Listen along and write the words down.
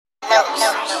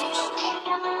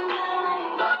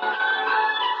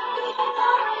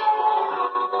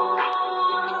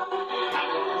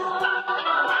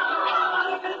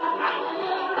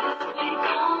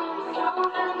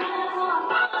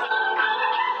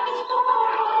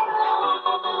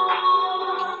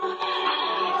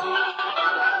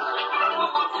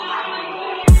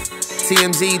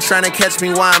TMZ tryna catch me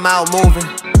while I'm out moving.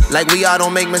 Like we all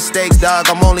don't make mistakes, dog,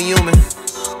 I'm only human.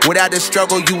 Without the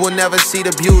struggle, you will never see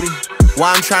the beauty.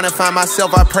 While I'm tryna find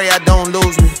myself, I pray I don't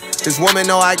lose me. This woman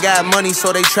know I got money,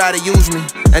 so they try to use me.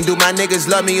 And do my niggas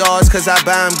love me all, it's cause I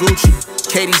buy them Gucci.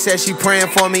 Katie said she praying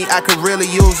for me, I could really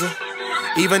use her.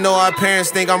 Even though our parents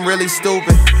think I'm really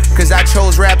stupid, cause I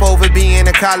chose rap over being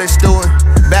a college student.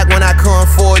 Back when I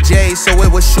couldn't afford J's, so it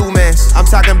was shoemans. I'm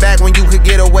talking back when you could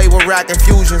get away with rockin'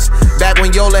 fusions. Back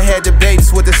when Yola had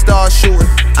debates with the stars shooting.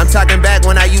 I'm talking back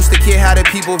when I used to care how the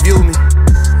people view me.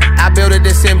 I built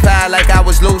this empire like I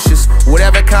was Lucius.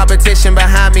 Whatever competition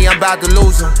behind me, I'm about to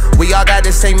lose them. We all got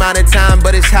the same amount of time,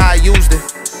 but it's how I used it.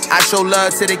 I show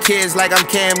love to the kids like I'm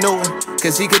Cam Newton,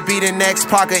 cause he could be the next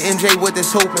Parker MJ with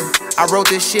this hooping. I wrote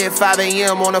this shit 5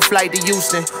 AM on a flight to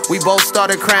Houston. We both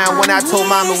started crying when I told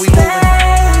mama we moving.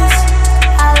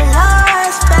 I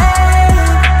lost faith,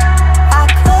 I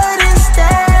couldn't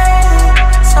stay,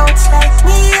 so take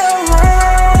me away.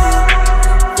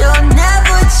 You'll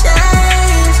never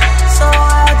change, so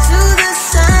I'll do the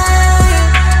same.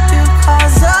 You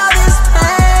cause all this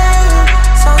pain,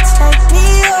 so take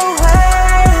me away,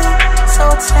 so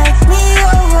take me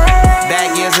away.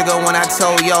 Back years ago when I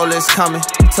told Yola it's coming,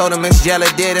 told him Miss Jella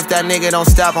did if that nigga don't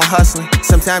stop on hustling.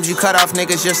 Sometimes you cut off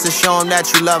niggas just to show them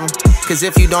that you love them. Cause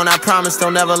if you don't, I promise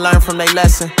they'll never learn from their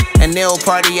lesson. And Neil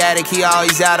party addict, he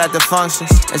always out at the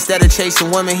functions. Instead of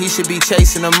chasing women, he should be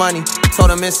chasing the money. Told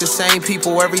him it's the same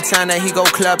people every time that he go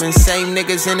clubbing. Same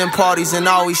niggas in them parties and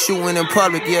always shooting in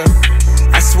public, yeah.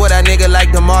 I swear that nigga like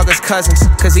DeMarcus Cousins,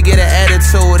 cause he get an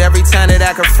attitude every time that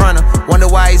I confront him. Wonder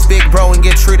why he's big bro and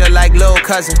get treated like little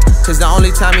cousin. Cause the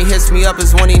only time he hits me up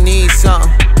is when he needs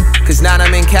something. Cause now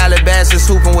I'm in Calabasas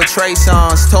hooping with Trey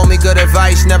songs. Told me good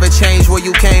advice, never change where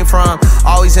you came from.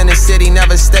 Always in the city,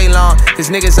 never stay long. Cause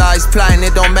niggas always plotting,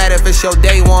 it don't matter if it's your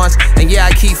day ones. And yeah,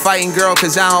 I keep fighting, girl,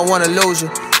 cause I don't wanna lose you.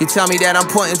 You tell me that I'm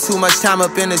putting too much time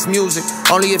up in this music.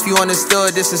 Only if you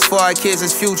understood this is for our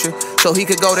kids' future. So he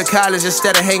could go to college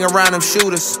instead of hang around them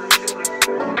shooters.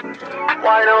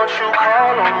 Why don't you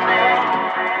call on me?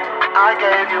 I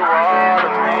gave you all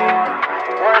of me.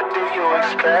 What do you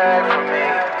expect from me?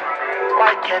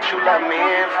 Why can't you let me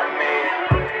in for me?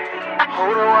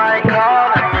 Who do I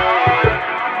call on me?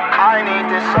 I need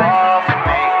this all for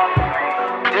me.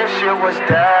 This shit was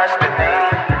destiny.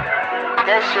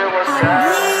 This shit was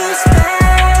destiny.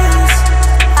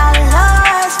 I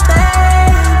lost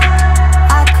faith,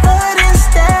 I couldn't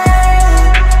stay,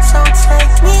 so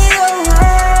take me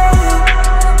away.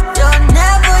 You'll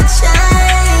never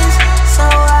change, so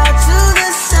I'll do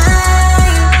the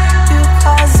same. You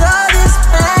cause all this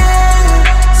pain,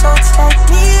 so take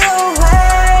me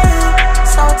away,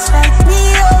 so take me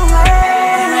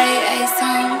away.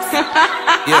 GradeASounds.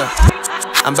 Yeah,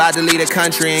 I'm about to leave the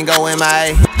country and go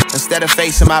MIA. Instead of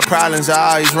facing my problems,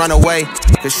 I always run away.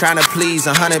 Cause trying to please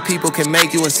 100 people can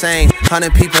make you insane.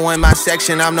 100 people in my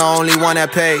section, I'm the only one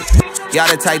that paid. Y'all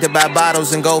the type to buy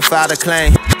bottles and go file a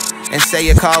claim and say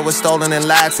your car was stolen and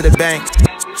lied to the bank.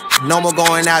 No more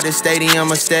going out the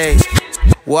stadium or stage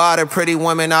where all the pretty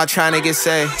women are trying to get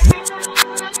saved.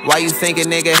 Why you think a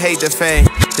nigga hate the fame?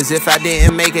 Cause if I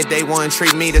didn't make it, they wouldn't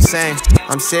treat me the same.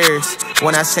 I'm serious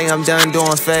when I say I'm done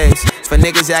doing faves. For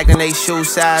niggas acting they shoe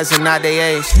size and not they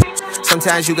age.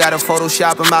 Sometimes you gotta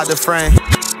Photoshop them out the frame.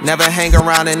 Never hang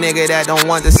around a nigga that don't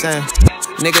want the same.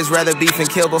 Niggas rather beef and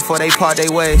kill before they part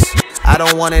their ways. I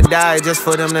don't wanna die just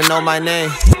for them to know my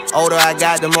name. Older I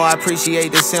got, the more I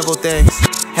appreciate the simple things.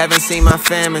 Haven't seen my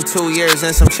fam in 2 years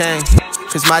and some change.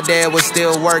 Cause my dad was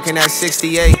still working at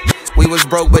 68. We was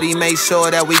broke, but he made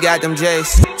sure that we got them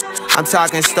J's. I'm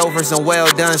talking Stofers and well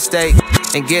done steak.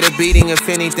 And get a beating if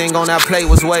anything on that plate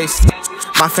was waste.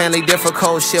 My family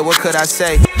difficult, shit, what could I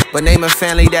say? But name a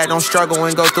family that don't struggle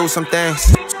and go through some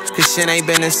things. Cause shit ain't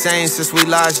been the same since we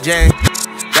lost Jane.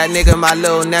 That nigga my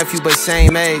little nephew, but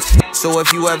same age. So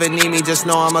if you ever need me, just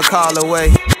know I'm a call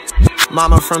away.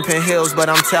 Mama from Penn Hills, but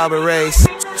I'm Talbot raised.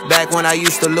 Back when I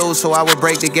used to lose, so I would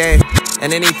break the game.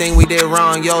 And anything we did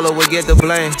wrong, Yola would get the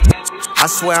blame. I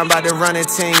swear I'm about to run it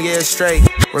 10 years straight.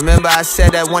 Remember I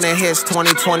said that when it hits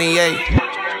 2028,